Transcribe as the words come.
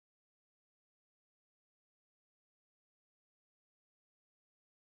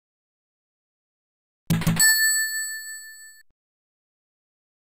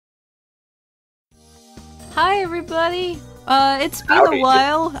Hi everybody! It's been Howdy. a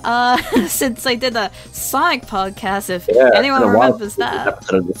while since I did a Sonic podcast, if Yeah, anyone it's been a while remembers since an that.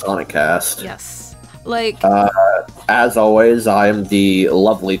 episode of the SoniCast. Yes. Like, As always, I am the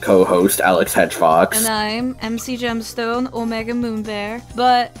lovely co-host, Alex Hedgehog. and I'm MC Gemstone, Omega Moonbear,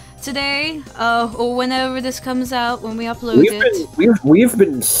 but today, or whenever this comes out, when we upload We've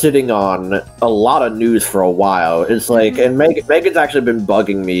been sitting on a lot of news for a while. It's like, and Megan's actually been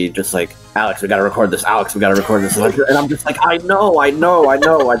bugging me, just like, Alex, we gotta record this. Alex, we gotta record this. And I'm just like, I know. I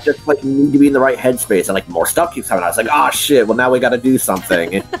just like need to be in the right headspace. And like more stuff keeps coming out. It's like, oh shit. Well, now we gotta do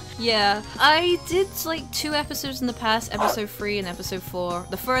something. Yeah, I did like 2 episodes in the past, episode 3 and episode 4.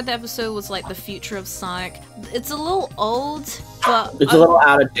 The third episode was like the future of Sonic. It's a little old, but It's a little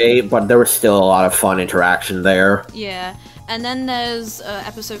out of date, but there was still a lot of fun interaction there. yeah. And then there's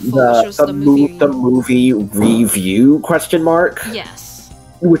episode 4, which was the movie. The movie review question mark, Yes,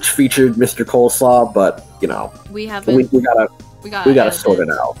 which featured Mr. Coleslaw, but you know, we haven't. we gotta We gotta edit sort it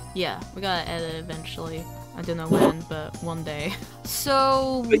out. Yeah, we gotta edit eventually. I don't know when, but one day.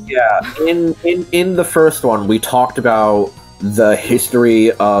 So But yeah, in the first one, we talked about the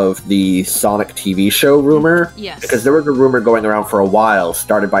history of the Sonic TV show rumor. yes, Because there was a rumor going around for a while,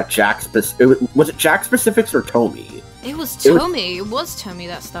 started by was it Jack Specifics or Tommy? it was Tommy. It was Tommy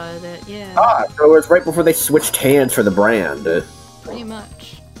that started it. Yeah, So it was right before they switched hands for the brand. pretty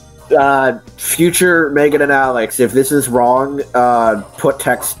much. Future Megan and Alex, if this is wrong, put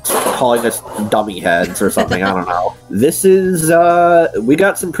text calling us dummy heads or something. I don't know. This is, we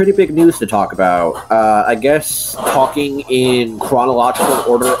got some pretty big news to talk about. I guess talking in chronological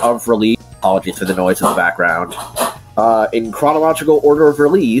order of release. Apologies for the noise in the background. In chronological order of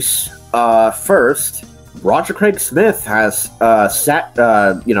release, first, Roger Craig Smith has stepped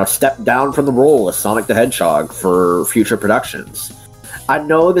down from the role as Sonic the Hedgehog for future productions. I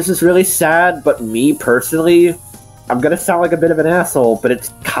know this is really sad, but me personally, I'm gonna sound like a bit of an asshole, but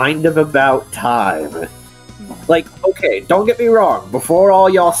it's kind of about time. Like, okay, don't get me wrong, before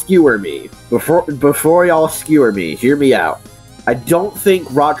y'all skewer me, hear me out. I don't think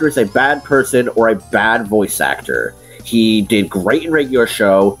Roger is a bad person or a bad voice actor. He did great in regular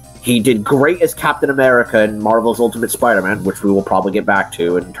show, he did great as Captain America in Marvel's Ultimate Spider-Man, which we will probably get back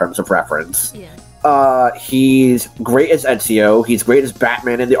to in terms of reference. Yeah. He's great as Ezio. He's great as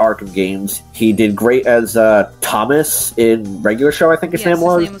Batman in the Arkham games. He did great as Thomas in regular show, I think his name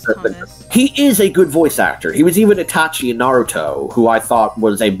was. Thomas. He is a good voice actor. He was even Itachi in Naruto, who I thought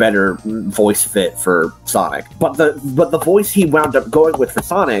was a better voice fit for Sonic. But the voice he wound up going with for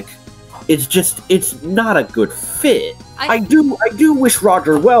Sonic is just, it's not a good fit. I do wish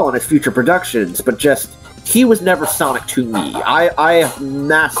Roger well on his future productions, but just, he was never Sonic to me. I have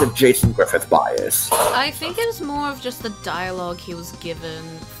massive Jason Griffith bias. I think it was more of just the dialogue he was given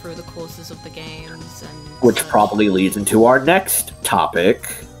through the courses of the games, and Which such. probably leads into our next topic.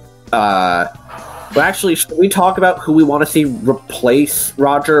 But actually, should we talk about who we want to see replace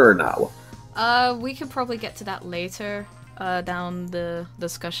Roger or no? We could probably get to that later. Down the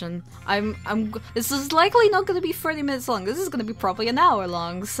discussion. This is likely not going to be 30 minutes long. This is going to be probably an hour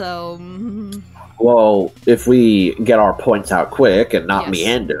long, so... Well, if we get our points out quick and not Yes.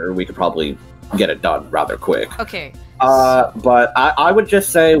 meander, we could probably get it done rather quick. Okay. But I would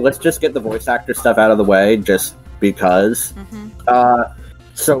just say, let's just get the voice actor stuff out of the way, just because.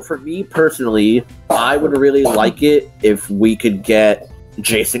 So for me personally, I would really like it if we could get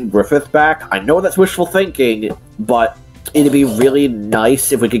Jason Griffith back. I know that's wishful thinking, but it'd be really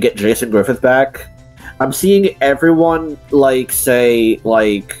nice if we could get Jason Griffith back. I'm seeing everyone, say,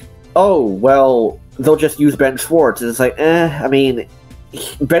 oh, well, they'll just use Ben Schwartz. And it's like, I mean,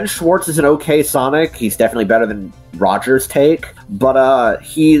 Ben Schwartz is an okay Sonic. He's definitely better than Roger's take, but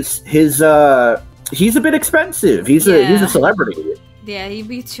he's a bit expensive. He's a celebrity. Yeah, he'd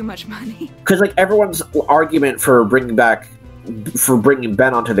be too much money. Because everyone's argument for bringing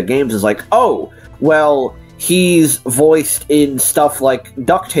Ben onto the games is like, oh, well, he's voiced in stuff like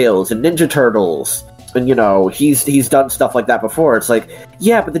DuckTales and Ninja Turtles. And, he's done stuff like that before. It's like,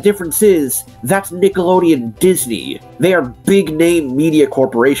 yeah, but the difference is, that's Nickelodeon Disney. They are big-name media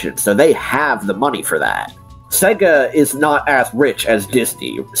corporations, so they have the money for that. SEGA is not as rich as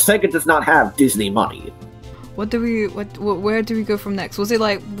Disney. SEGA does not have Disney money. Where do we go from next? Was it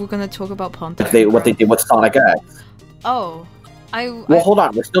like, we're gonna talk about Ponte? What they did with Sonic X. Oh. Hold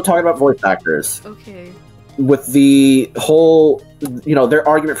on, we're still talking about voice actors. Okay. With the whole, their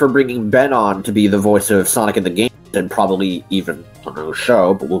argument for bringing Ben on to be the voice of Sonic in the game, and probably even on the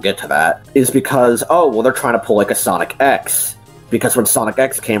show, but we'll get to that, is because, they're trying to pull like a Sonic X. Because when Sonic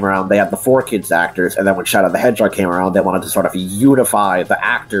X came around, they had the 4Kids actors, and then when Shadow the Hedgehog came around, they wanted to sort of unify the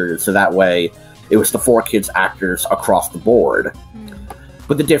actors, so that way It was the 4Kids actors across the board.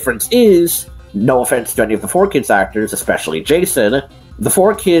 But the difference is, no offense to any of the 4Kids actors, especially Jason, the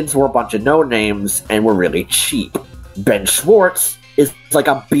 4Kids were a bunch of no-names and were really cheap. Ben Schwartz is like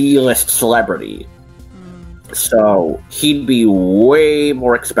a B-list celebrity. So he'd be way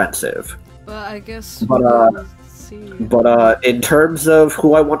more expensive. Well, I guess But in terms of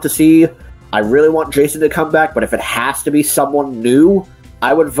who I want to see, I really want Jason to come back, but if it has to be someone new,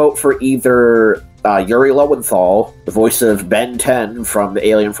 I would vote for either Yuri Lowenthal, the voice of Ben 10 from the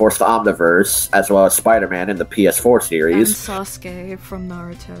Alien Force the Omniverse, as well as Spider-Man in the PS4 series. And Sasuke from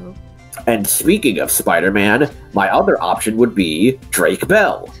Naruto. And speaking of Spider-Man, my other option would be Drake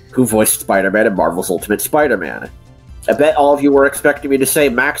Bell, who voiced Spider-Man in Marvel's Ultimate Spider-Man. I bet all of you were expecting me to say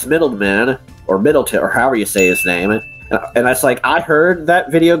Max Middleton, or however you say his name. And it's like, I heard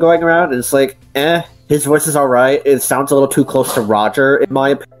that video going around, and it's like, his voice is alright. It sounds a little too close to Roger, in my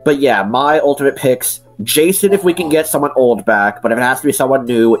opinion. But yeah, my ultimate picks, Jason if we can get someone old back, but if it has to be someone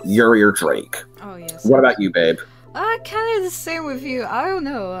new, Yuri or Drake. Oh, yes. What about you, babe? Kind of the same with you. I don't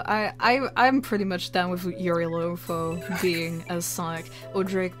know. I'm pretty much down with Yuri Lowenthal being as Sonic or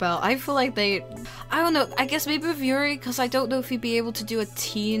Drake Bell. I feel like I don't know. I guess maybe with Yuri, because I don't know if he'd be able to do a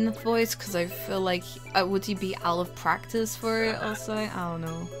teen voice, because I feel like would he be out of practice for it or something? I don't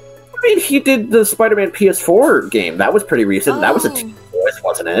know. I mean, he did the Spider-Man PS4 game. That was pretty recent. That was a teen voice,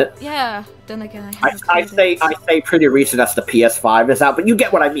 wasn't it? Yeah. Then again, I say pretty recent as the PS5 is out, but you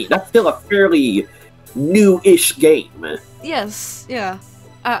get what I mean. That's still a fairly new-ish game. Yes, yeah.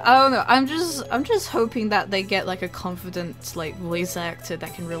 I don't know. I'm just hoping that they get like a confident like voice actor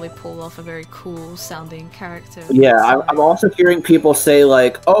that can really pull off a very cool sounding character. Yeah, I'm also hearing people say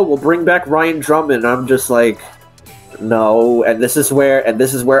like, "Oh, we'll bring back Ryan Drummond." I'm just like, no. And this is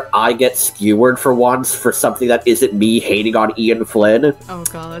where I get skewered for once for something that isn't me hating on Ian Flynn. Oh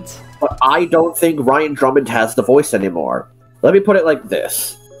God. But I don't think Ryan Drummond has the voice anymore. Let me put it like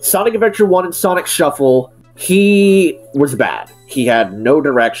this. Sonic Adventure 1 and Sonic Shuffle, he was bad. He had no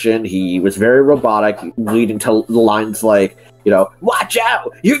direction, he was very robotic, leading to lines like, watch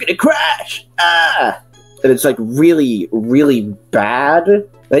out, you're gonna crash! Ah! And it's like really, really bad.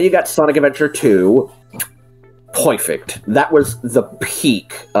 Then you got Sonic Adventure 2. Perfect. That was the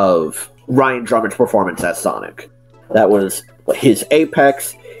peak of Ryan Drummond's performance as Sonic. That was his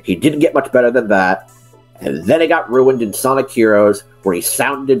apex. He didn't get much better than that. And then it got ruined in Sonic Heroes, where he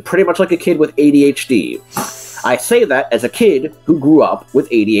sounded pretty much like a kid with ADHD. I say that as a kid who grew up with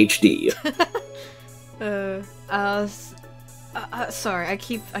ADHD. Sorry, I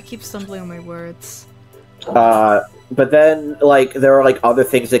keep stumbling on my words. But then, there are, other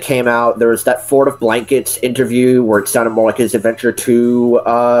things that came out. There was that FortOfBlankets interview, where it sounded more like his Adventure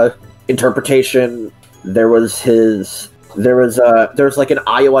 2, interpretation. There was an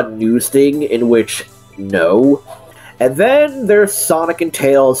Iowa news thing in which, no. And then there's Sonic and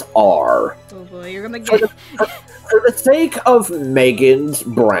Tails R. Oh boy, you're gonna get... For the sake of Megan's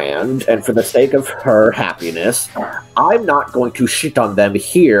brand, and for the sake of her happiness, I'm not going to shit on them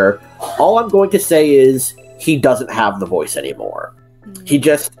here. All I'm going to say is, he doesn't have the voice anymore. He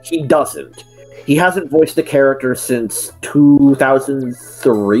doesn't. He hasn't voiced the character since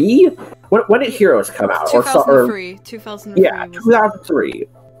 2003? When did Heroes come out? 2003. 2003. Yeah, 2003.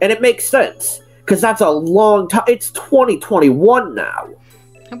 And it makes sense. Because that's a long time. It's 2021 now.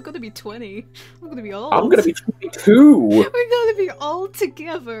 I'm gonna be 20. I'm gonna be old. I'm gonna be 22. We're gonna be old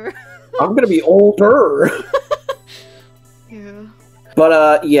together. I'm gonna be older. Yeah.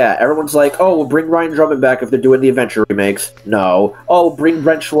 But, yeah, everyone's like, oh, we'll bring Ryan Drummond back if they're doing the Adventure remakes. No. Oh, bring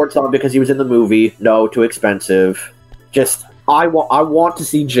Brent Schwartz on because he was in the movie. No, too expensive. Just, I want to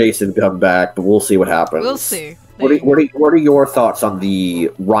see Jason come back, but we'll see what happens. We'll see. What are your thoughts on the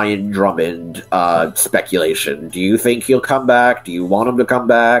Ryan Drummond speculation? Do you think he'll come back? Do you want him to come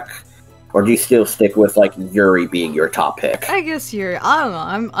back? Or do you still stick with Yuri being your top pick? I guess Yuri. I don't know.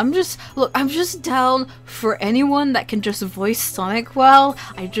 I'm just down for anyone that can just voice Sonic well.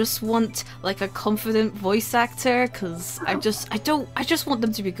 I just want a confident voice actor because I just want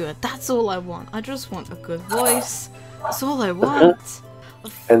them to be good. That's all I want. I just want a good voice. That's all I want.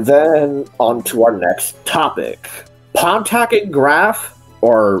 And then on to our next topic. Pontac and Graf,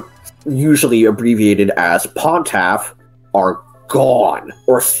 or usually abbreviated as Pontaf, are gone,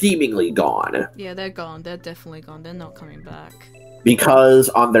 or seemingly gone. Yeah, they're gone. They're definitely gone. They're not coming back. Because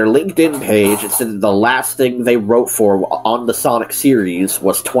on their LinkedIn page, it said the last thing they wrote for on the Sonic series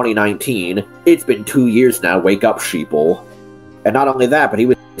was 2019. It's been 2 years now, wake up, sheeple. And not only that, but he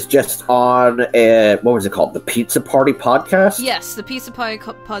was is just on a, what was it called? The Pizza Party podcast? Yes, the Pizza Party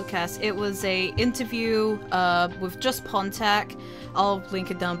podcast. It was a interview with just Pontac. I'll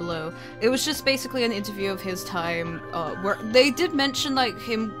link it down below. It was just basically an interview of his time. They did mention like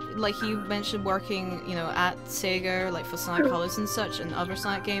him, like he mentioned working, you know, at SEGA, like for Sonic Colors and such, and other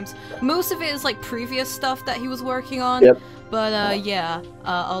Sonic games. Most of it is like previous stuff that he was working on. Yep. But yeah,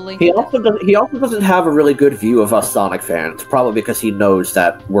 I'll link. He also doesn't have a really good view of us Sonic fans, probably because he knows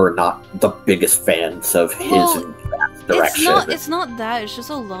that we're not the biggest fans of his direction. It's not that. It's just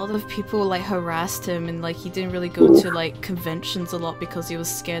a lot of people like harassed him, and like he didn't really go to like conventions a lot because he was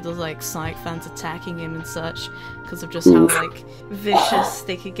scared of like Sonic fans attacking him and such, because of just how like vicious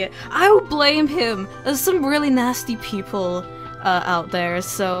they could get. I don't blame him. There's some really nasty people out there,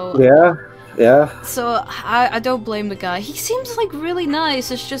 so yeah. So I don't blame the guy. He seems like really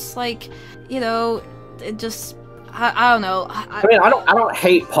nice. It's just like, you know, it just I don't know. I mean, I don't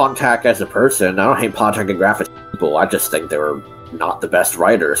hate Pontac as a person. I don't hate Pontac and graphics people. I just think they were not the best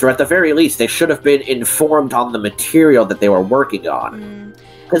writers, or at the very least, they should have been informed on the material that they were working on.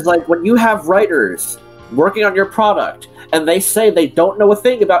 Because like when you have writers working on your product and they say they don't know a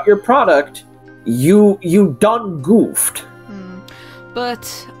thing about your product, you done goofed.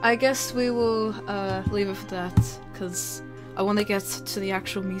 But I guess we will leave it for that, because I want to get to the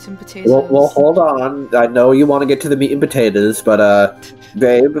actual meat and potatoes. Well, hold on. I know you want to get to the meat and potatoes, but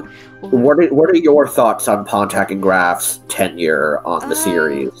babe, what are your thoughts on Pontac and Graph's tenure on the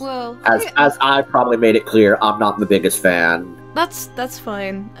series? Well, as I probably made it clear, I'm not the biggest fan. That's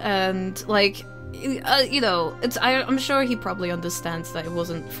fine, and like, you know, I'm sure he probably understands that it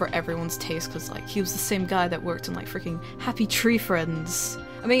wasn't for everyone's taste, because like he was the same guy that worked on like freaking Happy Tree Friends.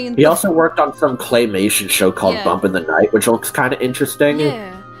 I mean, he also worked on some claymation show called Bump in the Night, which looks kind of interesting.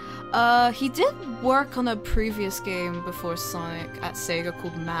 Yeah, he did work on a previous game before Sonic at SEGA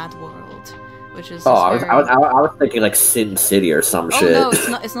called Mad World, which is I was thinking like Sin City or some shit. Oh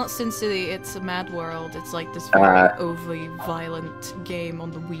no, it's not Sin City. It's a Mad World. It's like this very overly violent game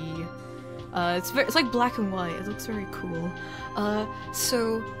on the Wii. It's like black and white. It looks very cool. I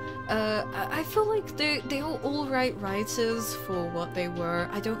feel like they were all right writers for what they were.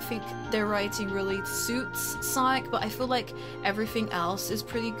 I don't think their writing really suits Sonic, but I feel like everything else is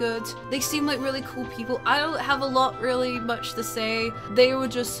pretty good. They seem like really cool people. I don't have a lot really much to say. They were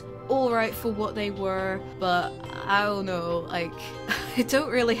just alright for what they were, but I don't know, like, I don't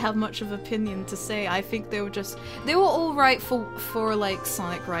really have much of opinion to say. I think they were alright for like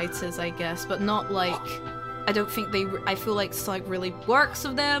Sonic writers, I guess, but not like, I feel like Sonic really works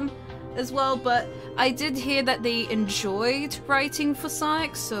with them as well, but I did hear that they enjoyed writing for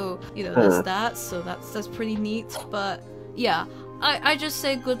Sonic, so, you know, there's that, so that's pretty neat, but yeah. I just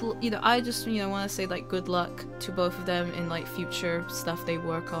say want to say like good luck to both of them in like future stuff they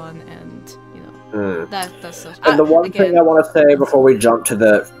work on, and you know that's such. And the one thing I want to say before we jump to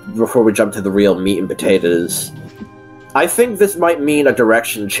the real meat and potatoes, I think this might mean a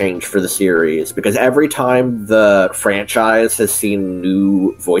direction change for the series, because every time the franchise has seen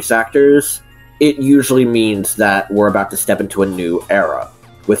new voice actors, it usually means that we're about to step into a new era.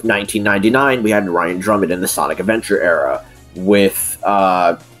 With 1999, we had Ryan Drummond in the Sonic Adventure era. With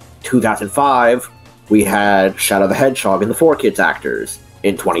 2005, we had Shadow the Hedgehog and the 4Kids actors.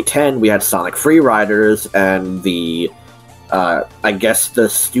 In 2010, we had Sonic Freeriders and the, I guess, the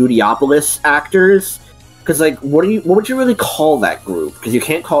Studiopolis actors. Because, like, what would you really call that group? Because you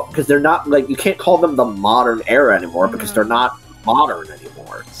can't call them the modern era anymore, because they're not modern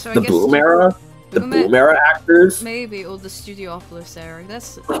anymore. So the Boom era? The Boom era actors? Maybe, or the Studiopolis era.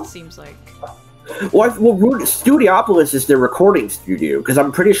 That seems like... Well, Studiopolis is their recording studio, because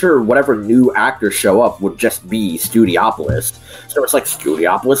I'm pretty sure whatever new actors show up would just be Studiopolis. So it's like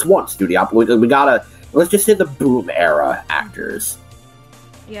Studiopolis 1, Studiopolis... let's just say the Boom era actors.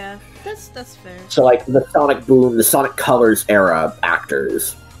 Yeah, that's fair. So, like, the Sonic Boom, the Sonic Colors era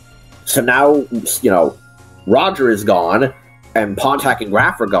actors. So now, you know, Roger is gone, and Pontac and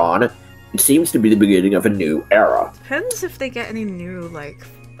Graph are gone. It seems to be the beginning of a new era. Depends if they get any new, like...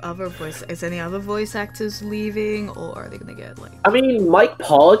 Is any other voice actors leaving, or are they gonna get like... I mean, Mike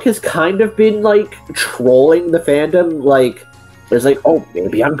Pollock has kind of been like trolling the fandom, like there's like, oh,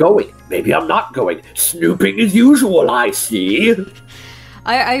 maybe I'm going, maybe I'm not going, snooping as usual, I see.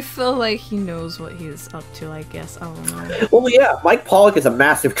 I feel like he knows what he's up to, I guess. I don't know. Well, yeah, Mike Pollock is a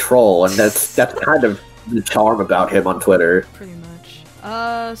massive troll, and that's kind of the charm about him on Twitter. Pretty much.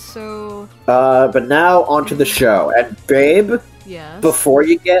 But now onto the show, and babe. Yes. Before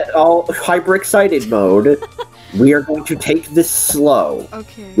you get all hyper excited mode, We are going to take this slow.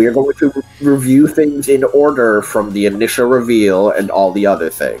 Okay. We are going to review things in order from the initial reveal and all the other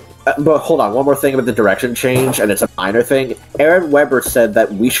things. But hold on, one more thing about the direction change, and it's a minor thing. Aaron Weber said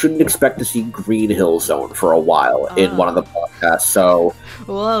that we shouldn't expect to see Green Hill Zone for a while in one of the podcasts, so...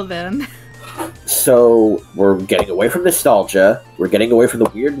 Well then. So, we're getting away from nostalgia, we're getting away from the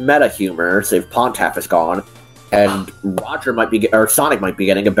weird meta humor, save Pontaf is gone, and Sonic might be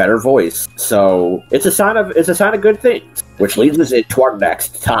getting a better voice. So, it's a sign of good things, which leads us into our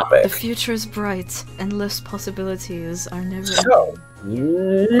next topic. The future is bright, endless possibilities are never So,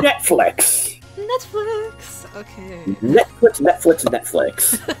 Netflix. Okay.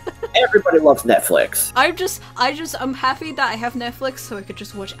 Netflix. Everybody loves Netflix. I'm happy that I have Netflix so I could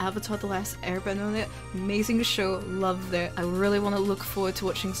just watch Avatar: The Last Airbender on it. Amazing show, loved it. I really want to look forward to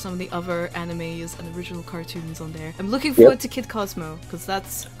watching some of the other animes and original cartoons on there. I'm looking forward to Kid Cosmo, because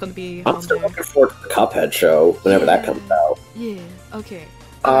that's gonna be I'm still looking forward to the Cuphead show, whenever that comes out. Yeah, okay.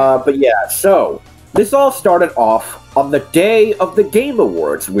 But yeah, so, this all started off on the day of the Game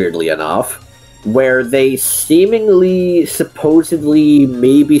Awards, weirdly enough, where they seemingly, supposedly,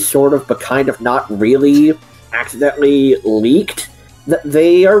 maybe sort of, but kind of not really, accidentally leaked that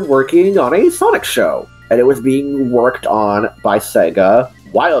they are working on a Sonic show. And it was being worked on by SEGA,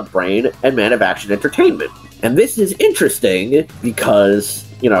 Wildbrain, and Man of Action Entertainment. And this is interesting because,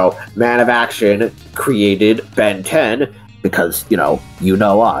 Man of Action created Ben 10, because, you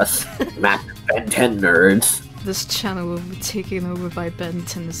know us, massive Ben 10 nerds. This channel will be taken over by Ben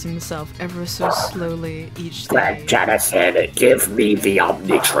Tennyson himself ever so slowly each day. Ben Tennyson, give me the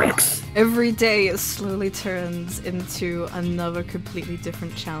Omnitrix. Every day it slowly turns into another completely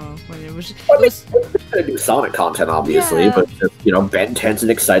different channel. When it was we're gonna do Sonic content, obviously, but Ben 10's an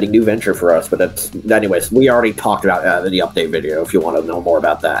exciting new venture for us. But anyways, we already talked about the update video. If you want to know more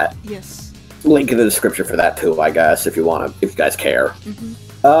about that, yes, link in the description for that too, I guess. If you guys care.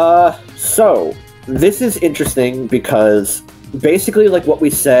 Mm-hmm. So. This is interesting because basically like what we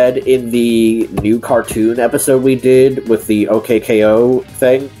said in the new cartoon episode we did with the OKKO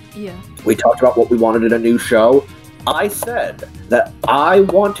thing. Yeah. We talked about what we wanted in a new show. I said that I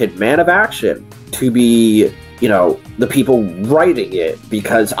wanted Man of Action to be, the people writing it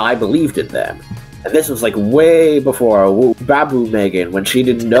because I believed in them. And this was like way before Babu Megan, when she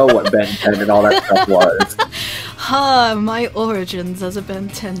didn't know what Ben 10 and all that stuff was. My origins as a Ben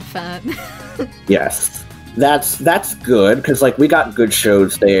 10 fan. Yes. That's good, because we got good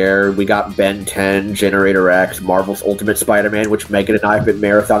shows there. We got Ben 10, Generator X, Marvel's Ultimate Spider-Man, which Megan and I have been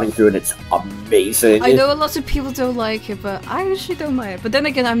marathoning through, and it's amazing. I know a lot of people don't like it, but I actually don't mind it. But then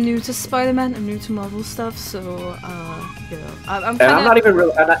again, I'm new to Spider-Man, I'm new to Marvel stuff, so I'm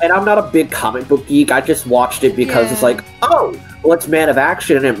kinda... And I'm not a big comic book geek. I just watched it because it's like, oh, well, it's Man of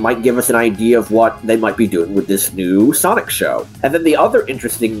Action, and it might give us an idea of what they might be doing with this new Sonic show. And then the other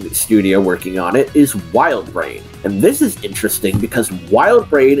interesting studio working on it is Wildbrain. And this is interesting because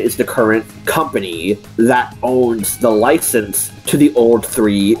Wildbrain is the current company that owns the license to the old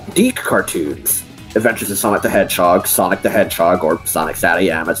 3 Deke cartoons. Adventures of Sonic the Hedgehog, or Sonic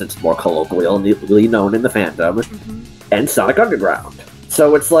Satayam, as it's more colloquially known in the fandom, and Sonic Underground.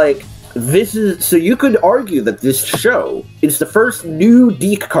 So it's like, so you could argue that this show is the first new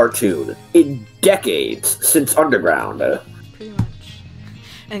Deke cartoon in decades since Underground. Pretty much.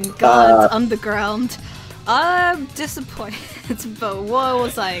 And God, Underground. I'm disappointed, but what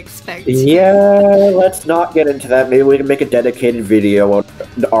was I expecting? Yeah, let's not get into that. Maybe we can make a dedicated video on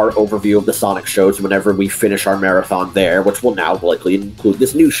our overview of the Sonic shows whenever we finish our marathon there, which will now likely include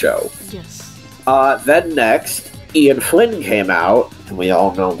this new show. Yes. Then next, Ian Flynn came out, and we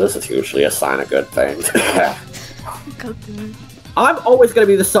all know this is usually a sign of good things. I'm always going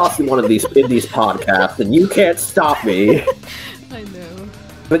to be the saucy one in these podcasts, and you can't stop me. I know.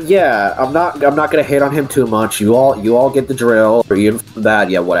 But yeah, I'm not going to hate on him too much. You all get the drill. Or Ian that,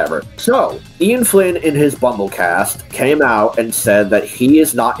 yeah, whatever. So, Ian Flynn in his Bumblecast came out and said that he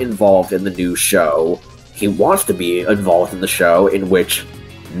is not involved in the new show. He wants to be involved in the show, in which,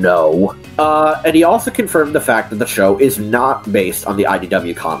 no. And he also confirmed the fact that the show is not based on the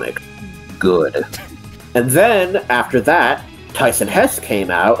IDW comic. Good. And then, after that, Tyson Hesse came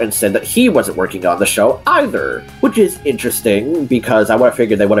out and said that he wasn't working on the show either, which is interesting because I would have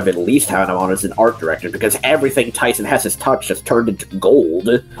figured they would have at least had him on as an art director because everything Tyson Hesse has touched has turned into gold.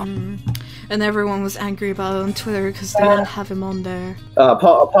 And everyone was angry about it on Twitter because they didn't have him on there.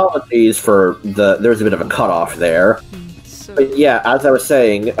 Apologies for there's a bit of a cutoff there. But yeah, as I was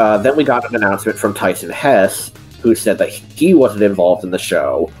saying, then we got an announcement from Tyson Hesse who said that he wasn't involved in the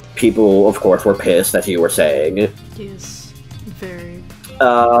show. People, of course, were pissed, as you were saying. Yes. Very.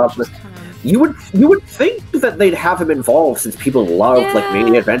 You would think that they'd have him involved since people loved like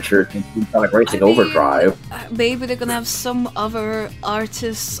Mania Adventures and Sonic Racing Overdrive. Maybe they're gonna have some other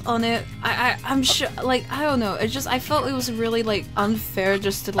artists on it. I'm sure. Like, I don't know. I felt it was really like unfair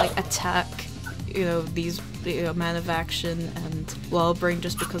just to like attack, these Man of Action and Wildbrain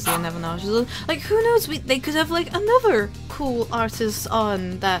just because they never know. Like, who knows? They could have like another cool artist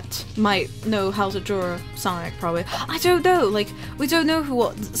on that might know how to draw Sonic. Probably. I don't know. Like, we don't know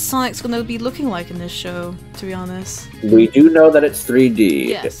what Sonic's gonna be looking like in this show. To be honest, we do know that it's 3D.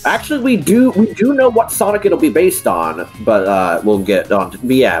 Yes. Actually, we do know what Sonic it'll be based on, but we'll get on.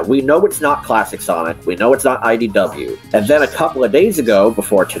 But yeah, we know it's not classic Sonic. We know it's not IDW. And then a couple of days ago,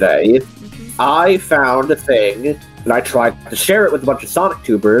 before today, I found a thing, and I tried to share it with a bunch of Sonic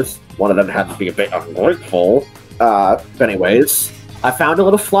tubers. One of them had to be a bit ungrateful. Anyways, I found a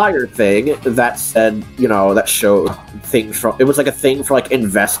little flyer thing that said, that showed things from... It was like a thing for, like,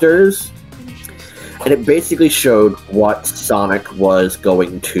 investors. And it basically showed what Sonic was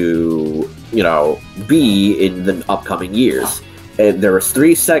going to, be in the upcoming years. And there was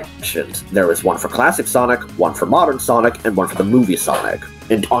 3 sections. There was one for classic Sonic, one for modern Sonic, and one for the movie Sonic.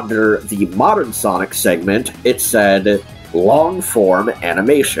 And under the modern Sonic segment, it said long-form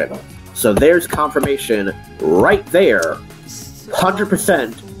animation. So there's confirmation right there.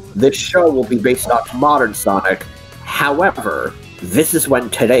 100% this show will be based on modern Sonic. However, this is when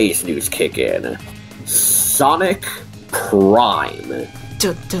today's news kick in. Sonic Prime.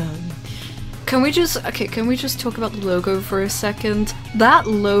 Dun dun. Can we just talk about the logo for a second? That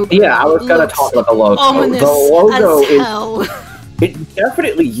logo. Yeah, I was gonna talk about the logo. Ominous the logo as hell. It's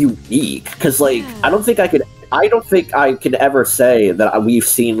definitely unique because, like, I don't think I could ever say that we've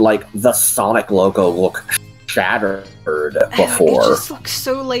seen like the Sonic logo look shattered before. It just looks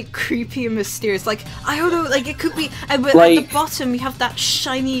so like creepy and mysterious. Like, I don't know, like it could be. But like, at the bottom, you have that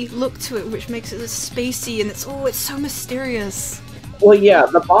shiny look to it, which makes it spacey, and it's so mysterious. Well, yeah,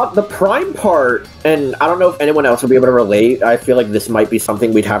 the Prime part, and I don't know if anyone else will be able to relate. I feel like this might be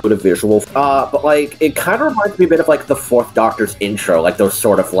something we'd have with a visual. But like, it kind of reminds me a bit of like the Fourth Doctor's intro, like those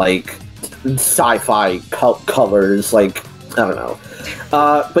sort of like sci-fi colors. Like, I don't know.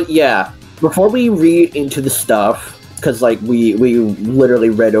 But yeah, before we read into the stuff, because like we literally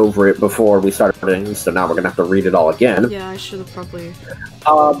read over it before we started, so now we're gonna have to read it all again. Yeah, I should have probably.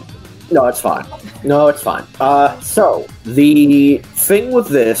 No, it's fine. So, the thing with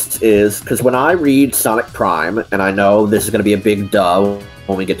this is, because when I read Sonic Prime, and I know this is going to be a big duh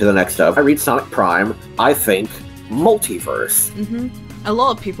when we get to the next stuff, I read Sonic Prime, I think multiverse. Mm-hmm. A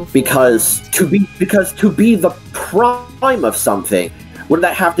lot of people because to be the prime of something, wouldn't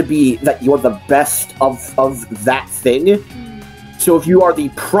that have to be that you're the best of that thing? So if you are the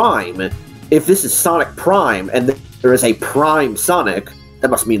prime, if this is Sonic Prime, and there is a Prime Sonic, that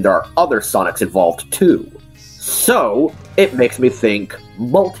must mean there are other Sonics involved too. So, it makes me think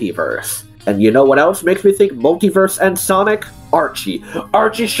multiverse. And you know what else makes me think multiverse and Sonic? Archie.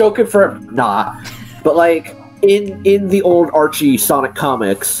 Archie show confirmed. Nah. But like, in the old Archie Sonic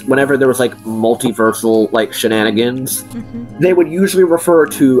comics, whenever there was like multiversal like shenanigans, they would usually refer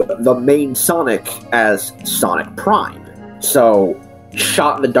to the main Sonic as Sonic Prime. So,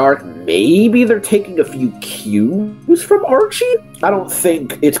 shot in the dark, maybe they're taking a few cues from Archie? I don't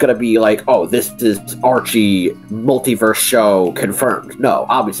think it's gonna be like, oh, this is Archie multiverse show confirmed. No,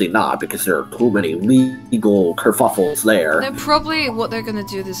 obviously not, because there are too many legal kerfuffles there. They're probably, what they're gonna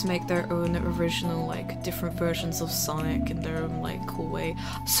do is make their own original, like, different versions of Sonic in their own, like, cool way.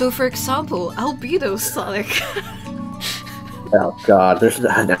 So, for example, Albedo Sonic. Oh god, there's an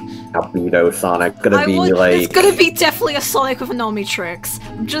Albedo Sonic It's gonna be definitely a Sonic with Omnitrix.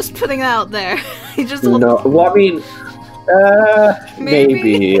 I'm just putting it out there. No, well, I mean,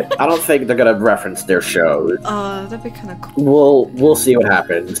 maybe. I don't think they're gonna reference their shows. That'd be kind of cool. We'll see what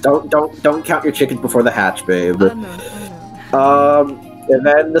happens. Don't count your chickens before the hatch, babe. I know. And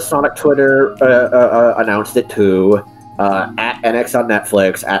then the Sonic Twitter announced it too. At NX on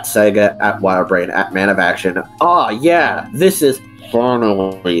Netflix, at SEGA, at Wildbrain, at Man of Action. Yeah, this is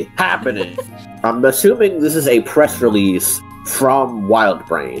finally happening. I'm assuming this is a press release from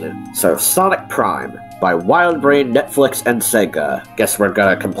Wildbrain. So, Sonic Prime by Wildbrain, Netflix, and SEGA. Guess we're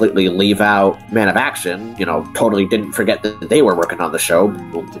gonna completely leave out Man of Action. Totally didn't forget that they were working on the show.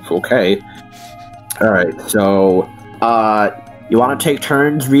 Okay. Alright, so, you want to take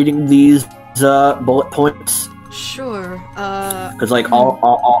turns reading these bullet points? Sure. Because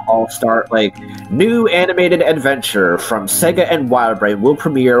I'll start like new animated adventure from SEGA and Wildbrain will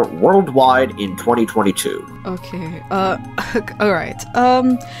premiere worldwide in 2022. Okay. All right.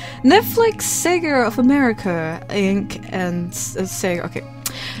 Netflix, SEGA of America Inc. and SEGA. Okay.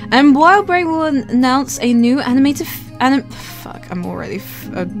 And Wildbrain will announce a new animated fuck, I'm already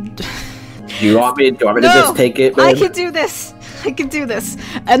Do you want me to just take it, babe? I can do this.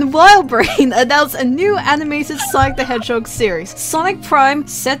 And Wildbrain announced a new animated Sonic the Hedgehog series. Sonic Prime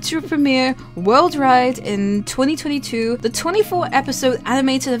set to premiere worldwide in 2022. The 24-episode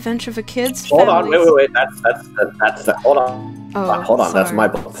animated adventure for kids. Hold on, wait. That's hold on. Oh, hold on. sorry. That's my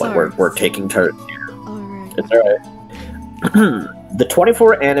bullet point. We're taking turns here. Alright. It's alright. The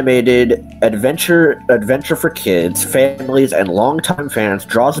 24 animated adventure for kids, families, and longtime fans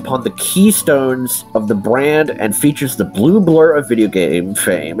draws upon the keystones of the brand and features the blue blur of video game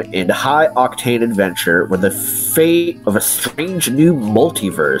fame in high-octane adventure where the fate of a strange new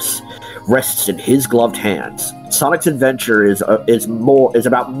multiverse rests in his gloved hands. Sonic's adventure is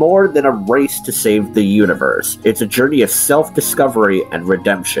about more than a race to save the universe. It's a journey of self-discovery and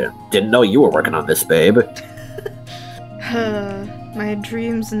redemption. Didn't know you were working on this, babe. My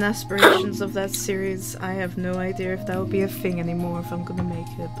dreams and aspirations of that series, I have no idea if that will be a thing anymore if I'm gonna make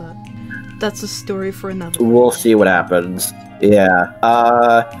it, but that's a story for another. We'll see what happens. Yeah.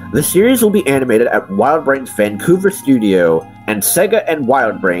 The series will be animated at Wildbrain's Vancouver studio, and SEGA and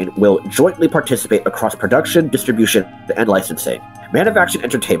Wildbrain will jointly participate across production, distribution, and licensing. Man of Action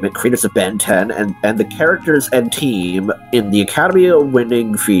Entertainment, creators of Ben 10, and the characters and team in the Academy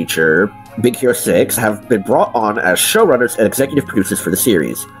Award-winning feature Big Hero 6 have been brought on as showrunners and executive producers for the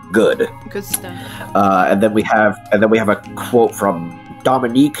series. Good stuff. And then we have a quote from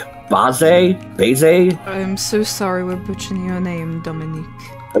Dominique Baze. I'm so sorry we're butchering your name, Dominique.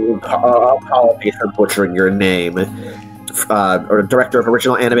 Apologies for butchering your name. Or director of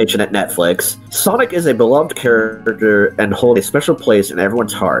original animation at Netflix. Sonic is a beloved character and holds a special place in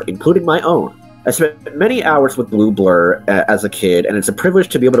everyone's heart, including my own. I spent many hours with Blue Blur as a kid, and it's a privilege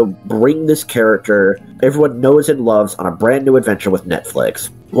to be able to bring this character everyone knows and loves on a brand new adventure with Netflix.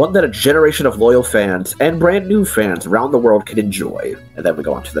 One that a generation of loyal fans and brand new fans around the world can enjoy. And then we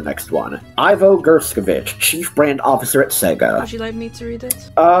go on to the next one. Ivo Gerskovich, Chief Brand Officer at SEGA. Would you like me to read it?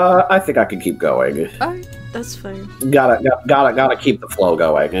 I think I can keep going. Alright, that's fine. Gotta keep the flow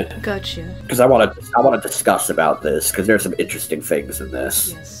going. Gotcha. Because I want to discuss about this, because there's some interesting things in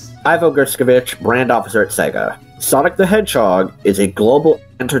this. Yes. Ivo Gerskovich, brand officer at SEGA. Sonic the Hedgehog is a global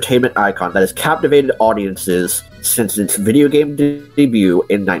entertainment icon that has captivated audiences since its video game debut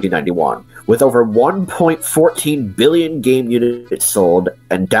in 1991. With over 1.14 billion game units sold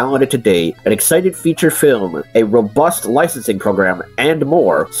and downloaded to date, an exciting feature film, a robust licensing program, and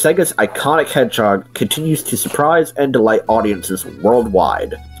more, SEGA's iconic Hedgehog continues to surprise and delight audiences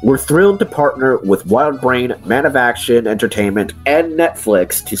worldwide. We're thrilled to partner with Wildbrain, Man of Action Entertainment, and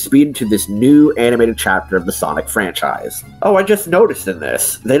Netflix to speed into this new animated chapter of the Sonic franchise. Oh, I just noticed in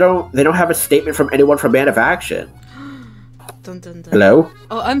this, they don't have a statement from anyone from Man of Action. Dun, dun, dun. Hello?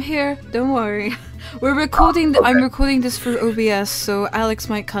 Oh, I'm here. Don't worry. We're recording. Okay. I'm recording this for OBS, so Alex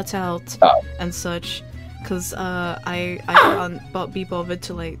might cut out and such, because I can't be bothered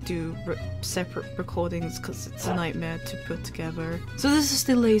to do separate recordings because it's a nightmare to put together. So this is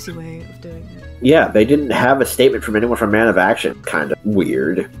the lazy way of doing it. Yeah, they didn't have a statement from anyone from Man of Action. Kind of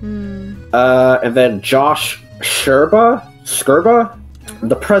weird. And then Josh Skurba,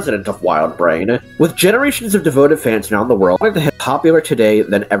 the president of Wildbrain. With generations of devoted fans around the world, Sonic the Hedgehog is popular today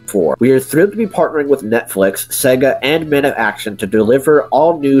than ever before. We are thrilled to be partnering with Netflix, SEGA, and Man of Action to deliver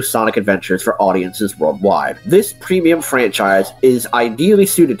all new Sonic adventures for audiences worldwide. This premium franchise is ideally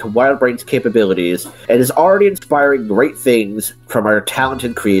suited to Wildbrain's capabilities and is already inspiring great things from our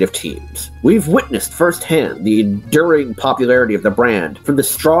talented creative teams. We've witnessed firsthand the enduring popularity of the brand from the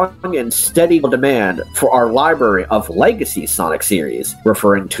strong and steady demand for our library of legacy Sonic series,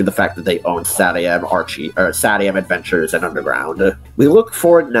 referring to the fact that they own SATM Adventures and Underground. We look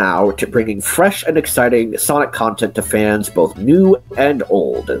forward now to bringing fresh and exciting Sonic content to fans both new and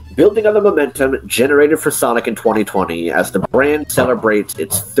old, building on the momentum generated for Sonic in 2020 as the brand celebrates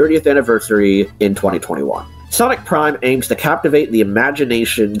its 30th anniversary in 2021. Sonic Prime aims to captivate the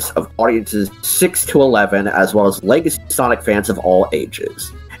imaginations of audiences 6 to 11, as well as legacy Sonic fans of all ages,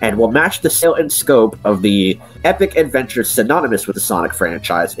 and will match the scale and scope of the epic adventures synonymous with the Sonic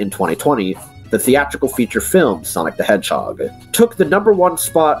franchise in 2020. The theatrical feature film Sonic the Hedgehog took the number one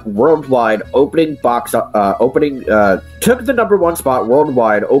spot worldwide opening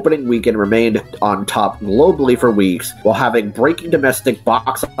weekend, remained on top globally for weeks while having breaking domestic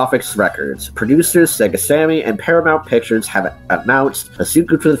box office records. Producers Sega Sammy and Paramount Pictures have announced a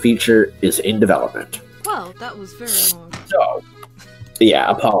sequel to the feature is in development. Well, that was very long. So,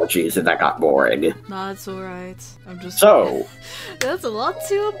 yeah, apologies if that got boring. Nah, it's alright. I'm just... So... There's a lot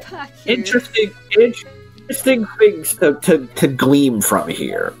to unpack here. interesting things to glean from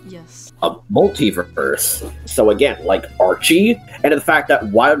here. Yes. A multiverse. So again, like Archie, and the fact that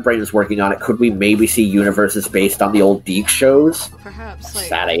Wildbrain is working on it, could we maybe see universes based on the old Deke shows? Perhaps, like...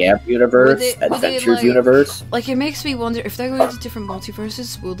 Sad AM universe, Adventures universe. Like, it makes me wonder, if they're going to different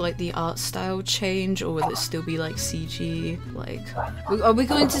multiverses, will, like, the art style change, or will it still be, like, CG? Like, are we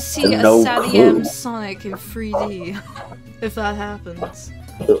going to see a Sad AM Sonic in 3D? If that happens.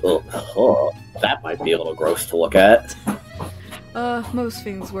 That might be a little gross to look at. Most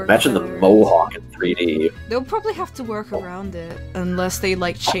things work. Imagine better. the Mohawk in 3D. They'll probably have to work around it, unless they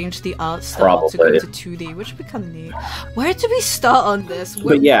like change the art style to go to 2D, which would be kind of neat. Where do we start on this?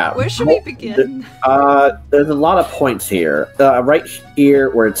 Where should we begin? There's a lot of points here. Right here,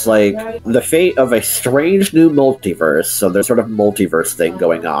 where it's like the fate of a strange new multiverse. So there's sort of multiverse thing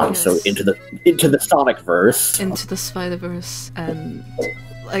going on. Yes. So into the Sonic verse, into the Spider-Verse, and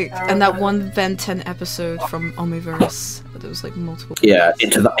that one Ben 10 episode from Omniverse, but there was like multiple. Yeah, parts.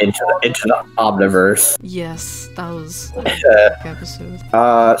 into the Omniverse. Yes, that was a good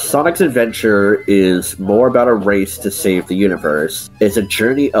episode. Sonic's adventure is more about a race to save the universe. It's a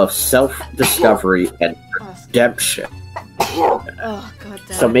journey of self-discovery and redemption. Oh god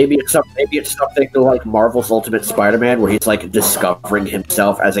damn. So maybe it's something like Marvel's Ultimate Spider-Man, where he's like discovering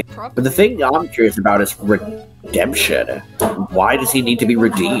himself as a. But the thing I'm curious about is redemption. Why does he need to be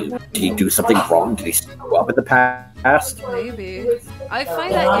redeemed? Did he do something wrong? Did he screw up in the past? Maybe. I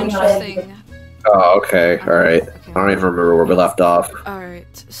find that interesting. Oh, okay, all right. Okay. I don't even remember where we left off. All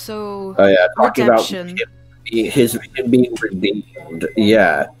right, so. Oh yeah, talking redemption. about him being redeemed.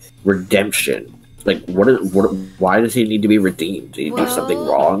 Yeah, redemption. Like, why does he need to be redeemed? Did he do something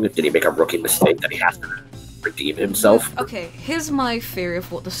wrong? Did he make a rookie mistake that he has to redeem himself? Okay, here's my theory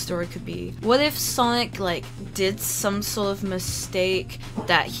of what the story could be. What if Sonic, like, did some sort of mistake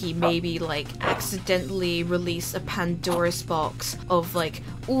that he maybe, like, accidentally released a Pandora's box of, like,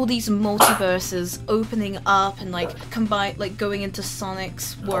 all these multiverses opening up and, like, combine, like, going into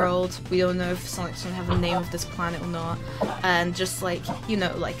Sonic's world. We don't know if Sonic's gonna have a name of this planet or not. And just, like, you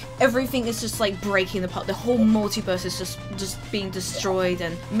know, like, everything is just, like, breaking apart. The whole multiverse is just being destroyed,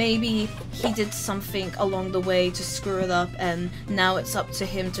 and maybe he did something along the way to screw it up, and now it's up to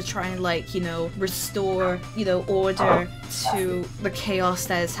him to try and, like, you know, restore, you know, order to the chaos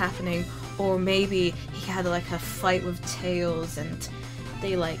that is happening. Or maybe he had, like, a fight with Tails and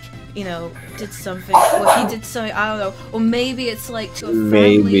they, like, you know, did something, or he did something, I don't know, or maybe it's like to a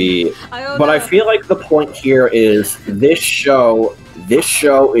family. Maybe. I don't but know. I feel like the point here is this show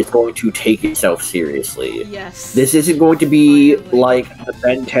is going to take itself seriously. Yes. This isn't going to be Finally. like the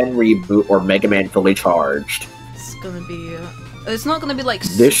Ben 10 reboot or Mega Man Fully Charged. It's gonna be, it's not gonna be like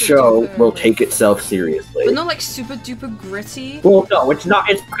This super show duper, will like, take itself seriously. but not like super duper gritty. Well, no, it's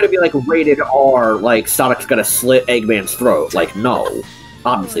not. It's going to be like rated R, like Sonic's gonna slit Eggman's throat. Like, no.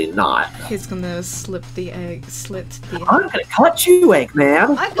 Obviously not. He's gonna slit the egg. I'm gonna cut you,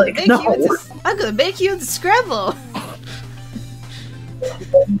 Eggman! I'm gonna make you into scramble.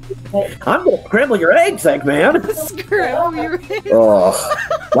 I'm gonna scramble your eggs, Eggman! Scramble your egg. Oh,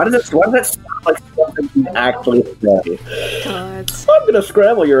 why does that sound like something you actually say? God. I'm gonna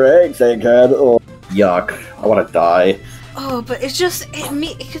scramble your eggs, Egghead. Oh, yuck! I want to die. Oh, but it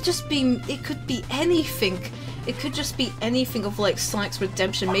could be anything. It could just be anything of like Sonic's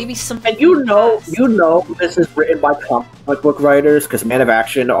redemption. Maybe something. And you know, this is written by comic book writers, because Man of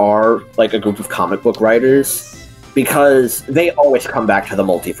Action are like a group of comic book writers. Because they always come back to the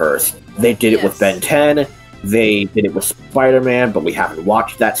multiverse. They did it with Ben 10. They did it with Spider-Man, but we haven't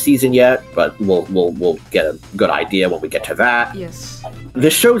watched that season yet. But we'll get a good idea when we get to that. Yes.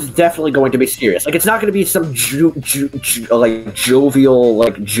 This show's definitely going to be serious. Like, it's not going to be some like jovial,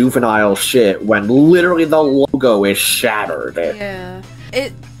 like juvenile shit when literally the logo is shattered. Yeah.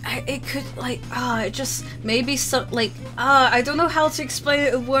 It could, like, it just, maybe some, like, I don't know how to explain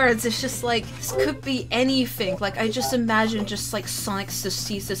it in words. It's just, like, this could be anything. Like, I just imagine just, like, Sonic just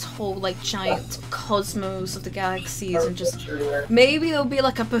sees this whole, like, giant cosmos of the galaxies, and just, maybe there'll be,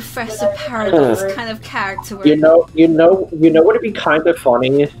 like, a Professor Paradox kind of character where... You know what would be kind of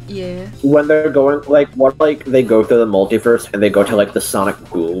funny? Yeah. When they're going, they go through the multiverse and they go to, like, the Sonic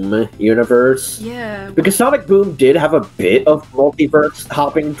Boom universe. Yeah. Because Sonic Boom did have a bit of multiverse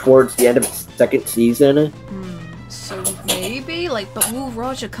hopping towards the end of its second season. So maybe, like, but will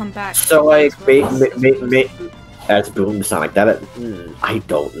Roger come back? So, like, as Boom Sonic, I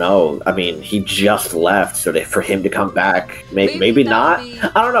don't know. I mean, he just left, so for him to come back, maybe not.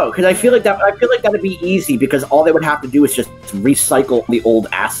 I don't know, because I feel like that'd be easy, because all they would have to do is just recycle the old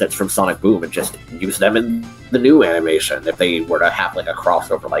assets from Sonic Boom and just use them in the new animation if they were to have like a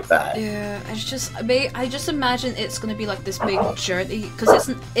crossover like that. Yeah, I just imagine it's gonna be like this big journey,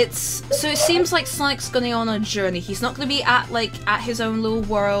 because it's so it seems like Sonic's gonna on a journey. He's not gonna be at his own little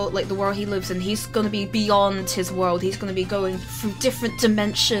world, like the world he lives in. He's gonna be beyond his world. He's gonna be going through different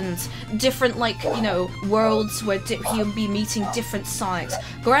dimensions, different worlds where he'll be meeting different Sonics.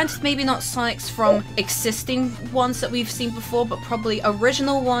 Granted, maybe not Sonics from existing ones that we've seen before, but probably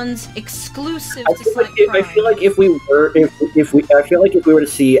original ones exclusive to Sonic Prime. I feel like if we were to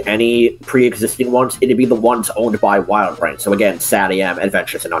see any pre-existing ones, it'd be the ones owned by Wildbrain. So again, SATM,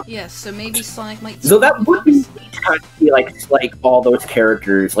 Adventures, and yes, so maybe Sonic might. So that would be kind of be like all those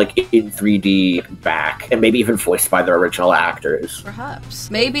characters like in 3D back, and maybe even voiced by their original actors.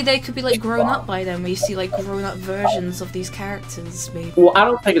 Perhaps. Maybe they could be like grown up by then. We see like grown up versions of these characters. Maybe. Well, I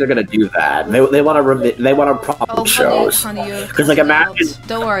don't think they're gonna do that. They want to prop shows. Because like imagine.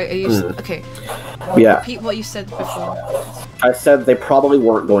 Don't worry. Okay. Yeah. Repeat what you said before. I said they probably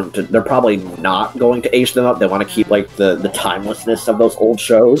weren't going to. They're probably not going to age them up. They want to keep like the timelessness of those old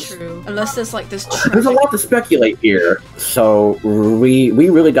shows. True. Unless there's like this. There's a lot to speculate here. So we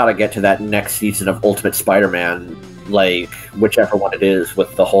really got to get to that next season of Ultimate Spider-Man. Like whichever one it is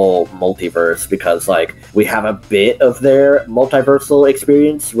with the whole multiverse, because like we have a bit of their multiversal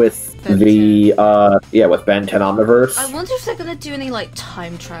experience with with Ben 10 Omniverse. I wonder if they're gonna do any like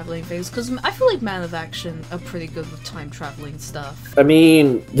time traveling things, because I feel like Man of Action are pretty good with time traveling stuff. I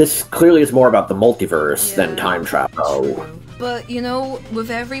mean, this clearly is more about the multiverse than time travel. True. But,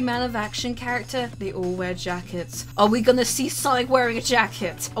 with every Man of Action character, they all wear jackets. Are we gonna see Sonic wearing a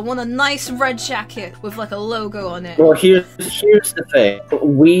jacket? I want a nice red jacket with, like, a logo on it. Well, here's the thing.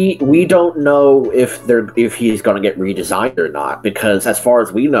 We don't know if he's gonna get redesigned or not, because as far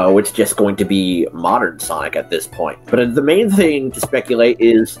as we know, it's just going to be modern Sonic at this point. But the main thing to speculate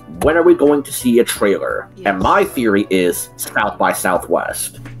is, when are we going to see a trailer? Yes. And my theory is South by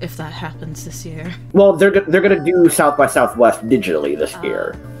Southwest. If that happens this year. Well, they're gonna do South by Southwest digitally this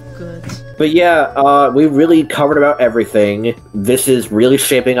year. Good. But yeah, we really covered about everything. This is really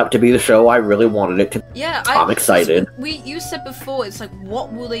shaping up to be the show I really wanted it to be. Yeah, I'm excited. You said before, it's like,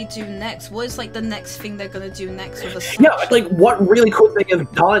 what will they do next? What is like the next thing they're gonna do next with a Sonic? Yeah, like what really could they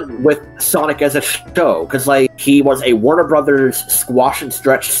have done with Sonic as a show? Because like he was a Warner Brothers squash and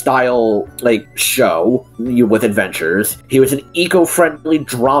stretch style like show with adventures. He was an eco-friendly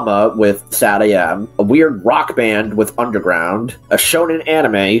drama with SATM, a weird rock band with Underground, a shonen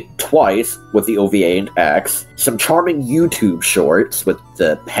anime twice with the OVA and X, some charming YouTube shorts with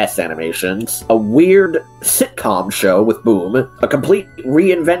the Hess animations, a weird sitcom show with Boom, a complete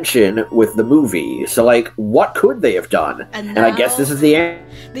reinvention with the movie. So, like, what could they have done? And I guess this is the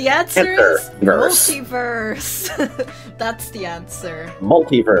answer. The answer is multiverse. That's the answer.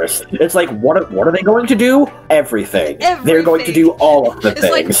 Multiverse. It's like, what are they going to do? Everything. They're going to do all of the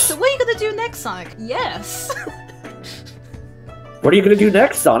things. Like, so what are you going to do next, Sonic? Yes. What are you going to do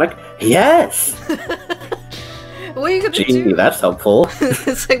next, Sonic? Yes! What are you gonna do? Gee, that's helpful.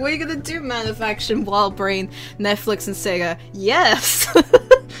 It's like, what are you gonna do, Man of Action, Wildbrain, Netflix, and SEGA? Yes!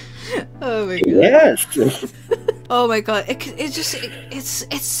 Oh my god. Yes! Oh my god,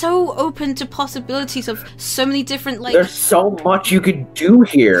 it's so open to possibilities of so many different, like... There's so much you could do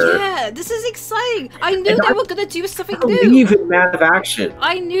here! Yeah, this is exciting! I knew they were gonna do something new! I believe in Man of Action!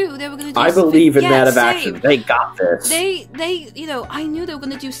 I knew they were gonna do something... I believe in Man of Action, they got this! I knew they were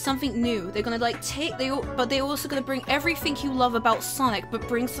gonna do something new. They're gonna, like, but they're also gonna bring everything you love about Sonic, but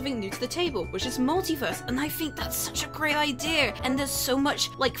bring something new to the table, which is multiverse, and I think that's such a great idea, and there's so much,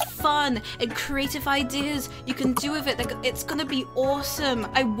 like, fun and creative ideas you can do with it. It's gonna be awesome.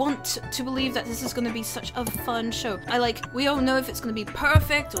 I want to believe that this is gonna be such a fun show. We don't know if it's gonna be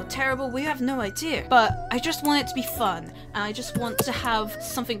perfect or terrible. We have no idea. But I just want it to be fun, and I just want to have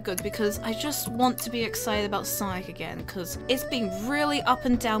something good, because I just want to be excited about Sonic again, because it's been really up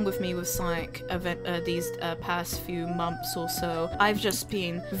and down with me with Sonic these past few months or so. I've just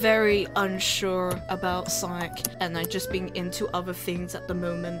been very unsure about Sonic, and I've just been into other things at the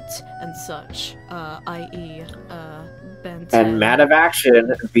moment and such, i.e. Ben 10. And Man of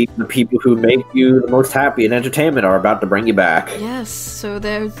Action, the people who make you the most happy in entertainment are about to bring you back. Yes, so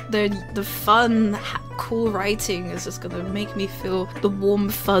the fun, cool writing is just gonna make me feel the warm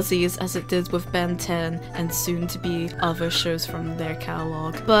fuzzies as it did with Ben 10 and soon to be other shows from their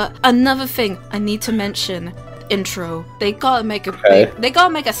catalog. But another thing I need to mention intro. They gotta make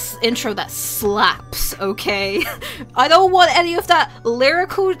a intro that slaps, okay? I don't want any of that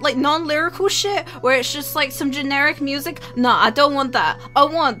lyrical, like non-lyrical shit where it's just like some generic music. Nah, I don't want that. I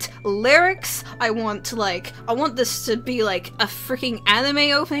want lyrics. I want this to be like a freaking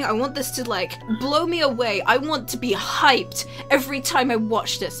anime opening. I want this to like blow me away. I want to be hyped every time I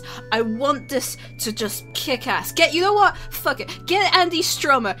watch this. I want this to just kick ass. You know what? Fuck it. Get Andy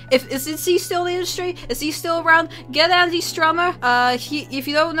Strummer. Is he still in the industry? Is he still around? Get Andy Strummer. If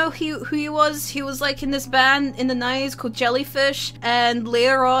you don't know who he was like in this band in the 90s called Jellyfish, and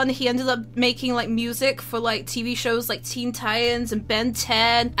later on he ended up making like music for like TV shows like Teen Titans and Ben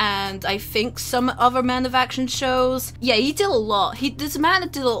 10 and I think some other Man of Action shows. Yeah, he did a lot. This man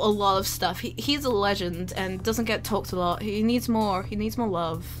did a lot of stuff. He's a legend and doesn't get talked a lot. He needs more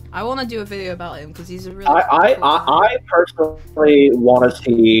love. I want to do a video about him because he's a really I personally want to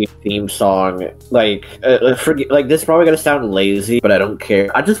see theme song like this is probably gonna sound lazy, but I don't care.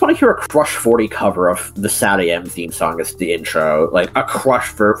 I just want to hear a Crush 40 cover of the Sad AM theme song as the intro, like a Crush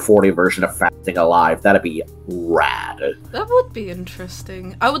 40 version of Fasting Alive. That'd be rad. That would be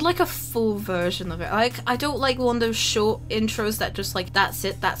interesting. I would like a full version of it. Like, I don't like one of those short intros that just like that's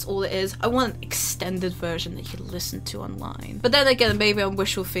it, that's all it is. I want an extended version that you can listen to online. But then again, maybe I'm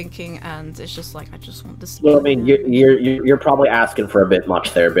wishful thinking, and it's just like I just want this. Well, I mean, you're probably asking for a bit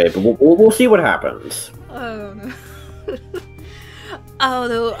much there, babe. But we'll see what happens. Oh no. Oh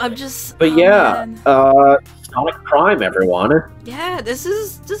no, I'm just. But yeah, man. Sonic Prime, everyone. Yeah, this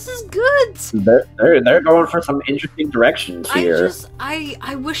is good. They're going for some interesting directions here.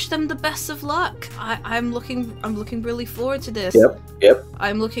 I wish them the best of luck. I'm looking really forward to this. Yep.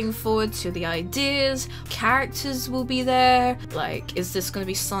 I'm looking forward to the ideas. Characters will be there. Like, is this going to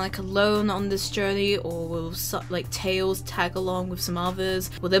be Sonic alone on this journey, or will like Tails tag along with some others?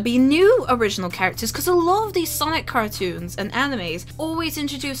 Will there be new original characters? Because a lot of these Sonic cartoons and animes always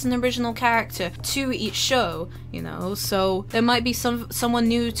introduce an original character to each show. You know, so there might be someone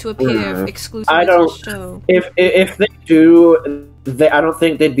new to appear exclusively to the show. If they do, I don't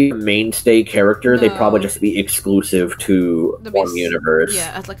think they'd be a mainstay character. No. They'd probably just be exclusive to one universe.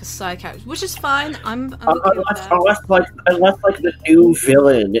 Yeah, as like a side character, which is fine. I'm okay with that. Unless the new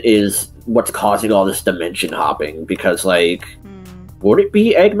villain is what's causing all this dimension hopping, because like. Would it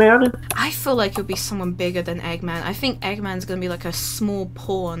be Eggman? I feel like it'll be someone bigger than Eggman. I think Eggman's gonna be like a small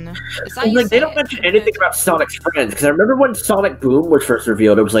pawn. They don't mention anything about Sonic's friends, because I remember when Sonic Boom was first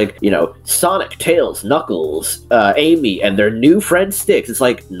revealed, it was like, you know, Sonic, Tails, Knuckles, Amy, and their new friend Styx. It's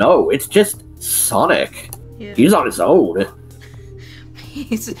like, no, it's just Sonic. Yeah. He's on his own.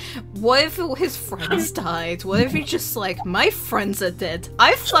 What if his friends died? What if he's just like, my friends are dead?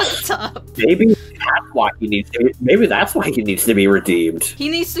 I fucked up. Maybe that's why he needs to be redeemed. He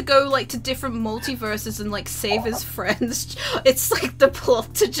needs to go like to different multiverses and like save his friends. It's like the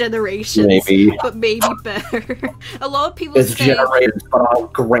plot to Generations, but maybe better. A lot of people say Generations, but on a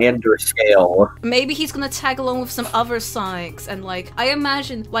grander scale. Maybe he's gonna tag along with some other Sonics, and like I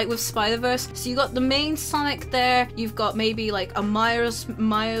imagine, like with Spider-Verse, so you got the main Sonic there. You've got maybe like a Miles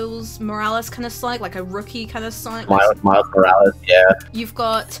Morales kind of Sonic, like a rookie kind of Sonic. Miles Morales, yeah. You've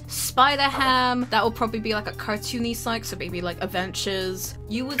got Spider-Ham. That will probably be like a cartoony Sonic, so maybe like Adventures.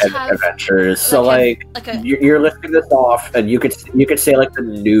 You would have Adventures. So you're listing this off, and you could say like the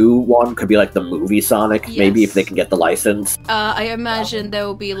new one could be like the movie Sonic, yes. Maybe if they can get the license. I imagine there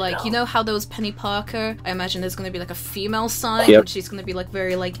will be like, you know how there was Penny Parker. I imagine there's going to be like a female Sonic, and she's going to be like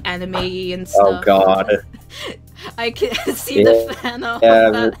very like anime-y and stuff. Oh god. I can see the fan art.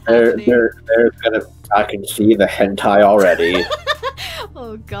 Yeah, I can see the hentai already.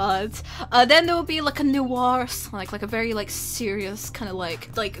 Oh god. Then there will be like a noir Sonic, like a very like serious kind of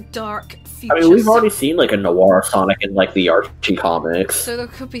like dark future. I mean, we've already seen like a noir Sonic in like the Archie comics. So there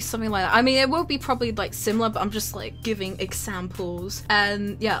could be something like that. I mean, it won't be probably like similar, but I'm just like giving examples.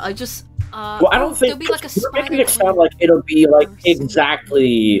 And yeah, I just well, I don't think like you're making it sound like it'll be like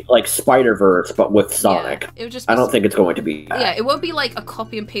exactly like Spider-Verse, but with Sonic. Yeah, I don't think it's going to be that. Yeah, it won't be like a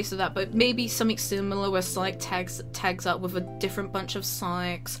copy and paste of that, but maybe something similar where Sonic tags up with a different bunch of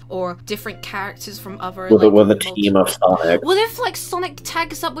Sonics or different characters from other with a team of Sonic. What if like Sonic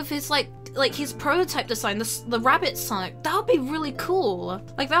tags up with his like his prototype design, the rabbit Sonic? That would be really cool.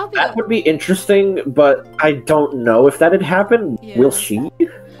 Like that would be interesting, but I don't know if that'd happen. Yeah. We'll see.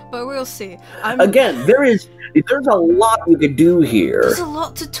 But we'll see. Again, there is There's a lot you could do here. There's a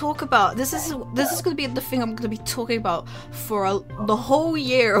lot to talk about. This is going to be the thing I'm going to be talking about for the whole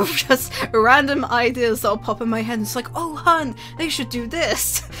year of just random ideas that'll pop in my head. And it's like, oh, hun, they should do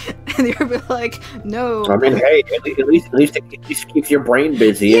this, and you'll be like, no. I mean, hey, at least it keeps your brain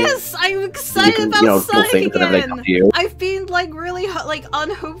busy. Yes, I'm excited about Sonic again. I've been like really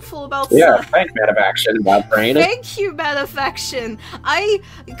unhopeful about Sonic. Yeah, thanks, Man of Action, Wildbrain. Thank you, Man of Action.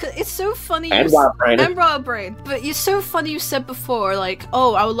 It's so funny. And Wildbrain. And Wildbrain. But it's so funny you said before, like,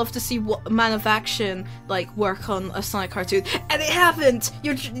 oh, I would love to see Man of Action like work on a Sonic cartoon, and it happened.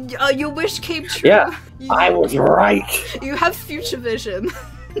 Your wish came true. Yeah, I was right. You have future vision.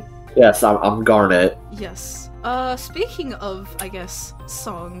 Yes, I'm Garnet. Yes. Speaking of, I guess,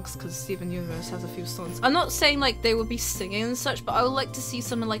 songs, because Steven Universe has a few songs. I'm not saying, like, they would be singing and such, but I would like to see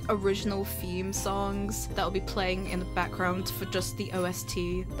some, like, original theme songs that will be playing in the background for just the OST.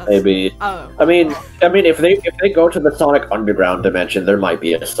 Maybe. Oh. I mean, if they go to the Sonic Underground dimension, there might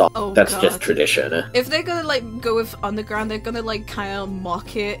be a song. Oh, that's God. just tradition. If they're gonna, like, go with Underground, they're gonna, like, kind of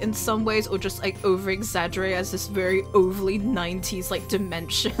mock it in some ways, or just, like, over-exaggerate as this very overly 90s, like,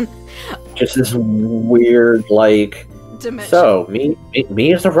 dimension. Just this weird, like... Dimension. So,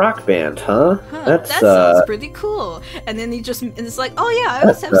 me as a rock band, huh? That sounds pretty cool. And then it's like, oh yeah, I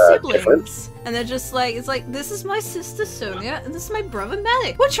also have siblings. Different. And they're just like, it's like, this is my sister Sonia, and this is my brother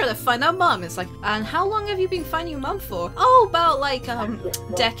Medic. We're trying to find our mom. It's like, and how long have you been finding your mom for? Oh, about like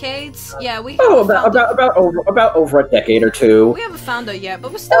decades. Yeah, we. About over a decade or two. We haven't found her yet,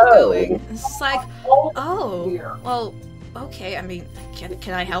 but we're still going. It's just like, oh, well. Okay, I mean,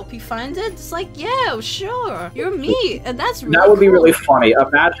 can I help you find it? It's like, yeah, sure. You're me, and that's really That would be cool. really funny.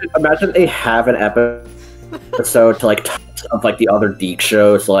 Imagine they have an episode to like of like the other Deke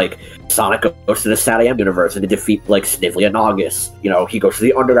shows, like Sonic goes to the SATAM universe and they defeat like Snively and August. You know, he goes to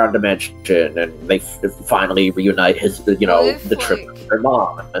the underground dimension and they finally reunite his, the trip with their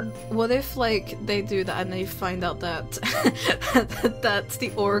mom. What if like they do that and they find out that that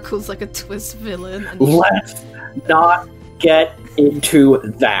the Oracle's like a twist villain? And let's not get into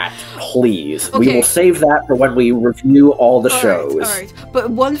that, please. Okay. We will save that for when we review all the shows. Alright,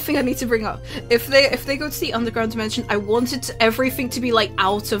 but one thing I need to bring up. If they go to the underground dimension, I wanted everything to be like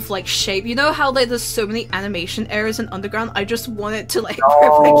out of like shape. You know how like there's so many animation errors in underground? I just want it to like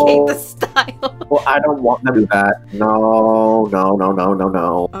replicate the style. Well, I don't want them to do that. No.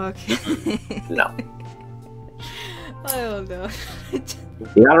 Okay. No. I don't know.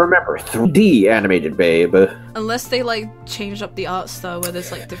 You gotta remember, 3D animated, babe. Unless they like change up the art style where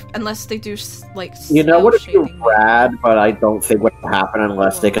there's like unless they do like what if you're rad, but I don't think what will happen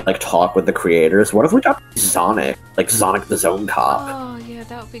unless they can like talk with the creators. What if we got Sonic, like Sonic the Zone Cop? Oh yeah,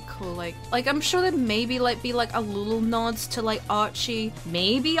 that would be cool. Like I'm sure there maybe like be like a little nods to like Archie,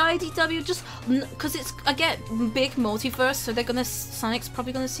 maybe IDW, just because it's again big multiverse, so Sonic's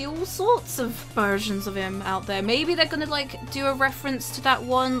probably gonna see all sorts of versions of him out there. Maybe they're gonna like do a reference to that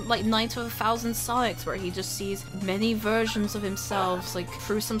one like Night of 1,000 Sonics where he just sees many versions of himself like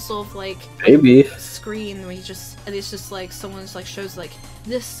through some sort of like maybe screen where and it's just like someone's like shows like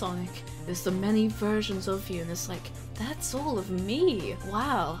this Sonic is the many versions of you, and it's like that's all of me.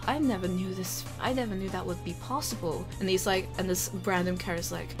 Wow, I never knew that would be possible. And he's like, and this random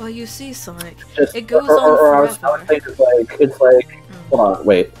character's like, well, you see, Sonic, it goes on forever. I would think it's like hold on,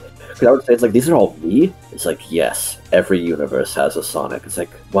 wait. I would say it's like, these are all me? It's like, yes, every universe has a Sonic. It's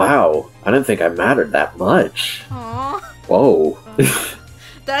like, wow, I didn't think I mattered that much. Aww. Whoa.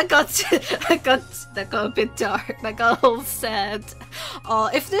 That got a bit dark. That got all sad.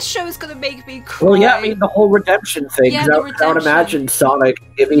 If this show is gonna make me cry... Well, yeah, I mean, the whole redemption thing. Yeah, I would imagine Sonic,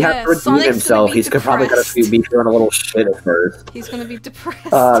 if he has to redeem himself, he's probably gonna be feeling a little shit at first. He's gonna be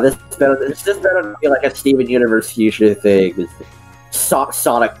depressed. This just better be like a Steven Universe future thing.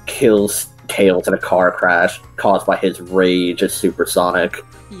 Sonic kills Tails in a car crash caused by his rage as Super Sonic.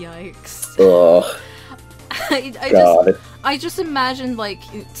 Yikes. Ugh. I just imagine like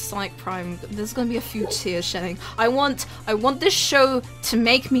Sonic Prime. There's gonna be a few tears shedding. I want this show to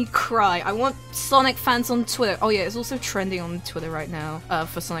make me cry. I want Sonic fans on Twitter. Oh yeah, it's also trending on Twitter right now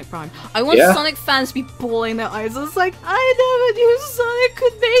for Sonic Prime. I want Sonic fans to be bawling their eyes. It's like I never knew Sonic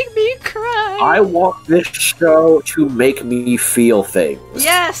could make me cry. I want this show to make me feel things.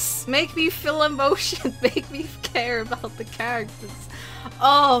 Yes, make me feel emotion. Make me care about the characters.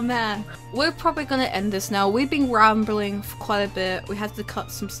 Oh man. we're probably gonna end this now. We've been rambling for quite a bit. We had to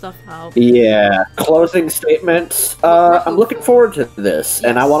cut some stuff out. Yeah. Closing statements. I'm looking forward to this,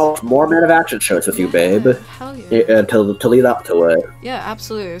 and I want to watch more Man of Action shows with you, babe. Hell yeah. To lead up to it. Yeah,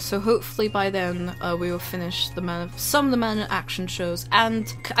 absolutely. So hopefully by then we will finish some of the Man of Action shows,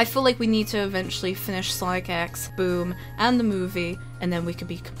 and I feel like we need to eventually finish Sonic X, Boom, and the movie, and then we could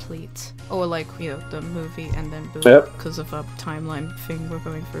be complete. Or like, you know, the movie and then Boom, because of a timeline thing we're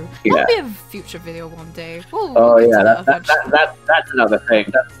going through. Yeah. That'll be a future video one day. That's another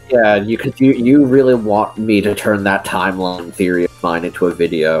thing. You really want me to turn that timeline theory of mine into a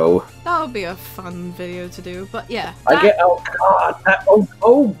video. That would be a fun video to do, but yeah. Oh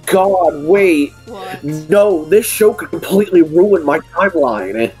god, wait. What? No, this show could completely ruin my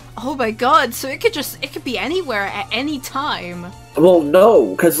timeline. Oh my god, so it could be anywhere at any time. Well,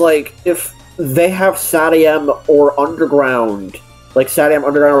 no, because, like, if they have Satyam or Underground, like Satyam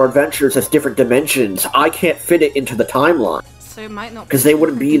Underground or Adventures as different dimensions, I can't fit it into the timeline. So it might not because they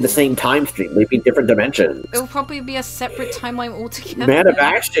wouldn't be the same time stream, they'd be different dimensions. It will probably be a separate timeline altogether. Man of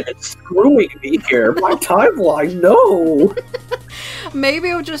Action, it's screwing me here. My timeline, no! Maybe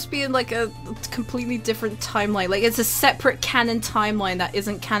it'll just be in like a completely different timeline. Like it's a separate canon timeline that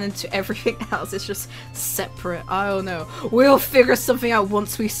isn't canon to everything else. It's just separate. I don't know. We'll figure something out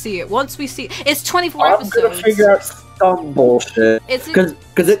once we see it. It's 24 episodes. I'm gonna figure out some bullshit.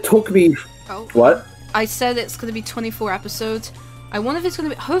 Because it took me... Oh. What? I said it's gonna be 24 episodes. I wonder if it's gonna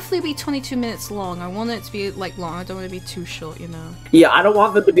be, hopefully be 22 minutes long. I want it to be like long. I don't want it to be too short, you know. Yeah, I don't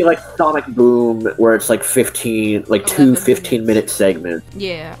want them to be like Sonic Boom, where it's like 15, like 2 15-minute segments.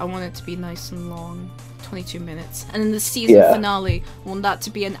 Yeah, I want it to be nice and long. 22 minutes. And then the season finale, I want that to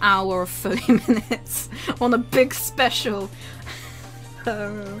be an hour or 30 minutes. I want a big special.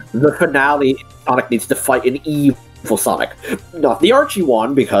 The finale, Sonic needs to fight an evil Sonic. Not the Archie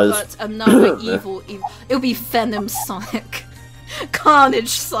one, because... But another evil... It'll be Venom Sonic. Carnage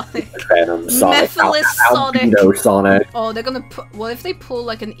Sonic. Venom Sonic. Mephiles Sonic. Sonic. Oh, they're gonna put... What if they pull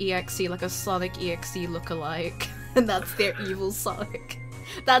like an EXE, like a Sonic EXE lookalike? And that's their evil Sonic.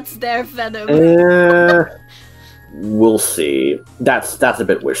 That's their Venom. We'll see. That's a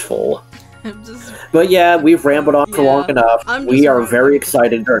bit wishful. But yeah, we've rambled on for long enough. We are very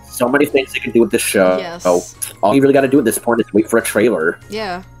excited. There are so many things they can do with this show. Yes. So all you really got to do at this point is wait for a trailer.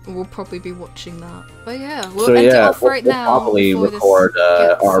 Yeah, we'll probably be watching that. But yeah, we'll end it off right now. We'll probably record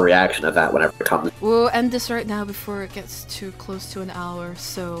our reaction of that whenever it comes. We'll end this right now before it gets too close to an hour.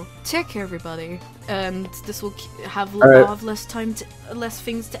 So take care, everybody. And this will have less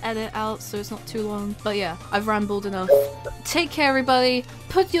things to edit out, so it's not too long. But yeah, I've rambled enough. Take care, everybody.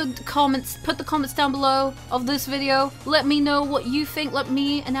 Put the comments down below of this video. Let me know what you think. Let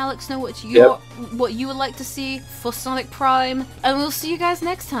me and Alex know what you would like to see for Sonic Prime. And we'll see you guys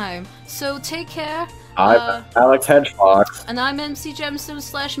next time. So take care. I'm Alex Hedgehog. And I'm MC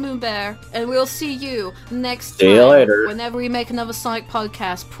Gemstone/Moonbear. And we'll see you next time. See you later. Whenever we make another Sonic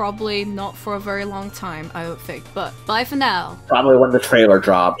podcast. Probably not for a very long time, I don't think. But bye for now. Probably when the trailer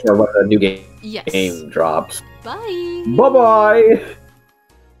drops or when the new game drops. Bye. Bye-bye.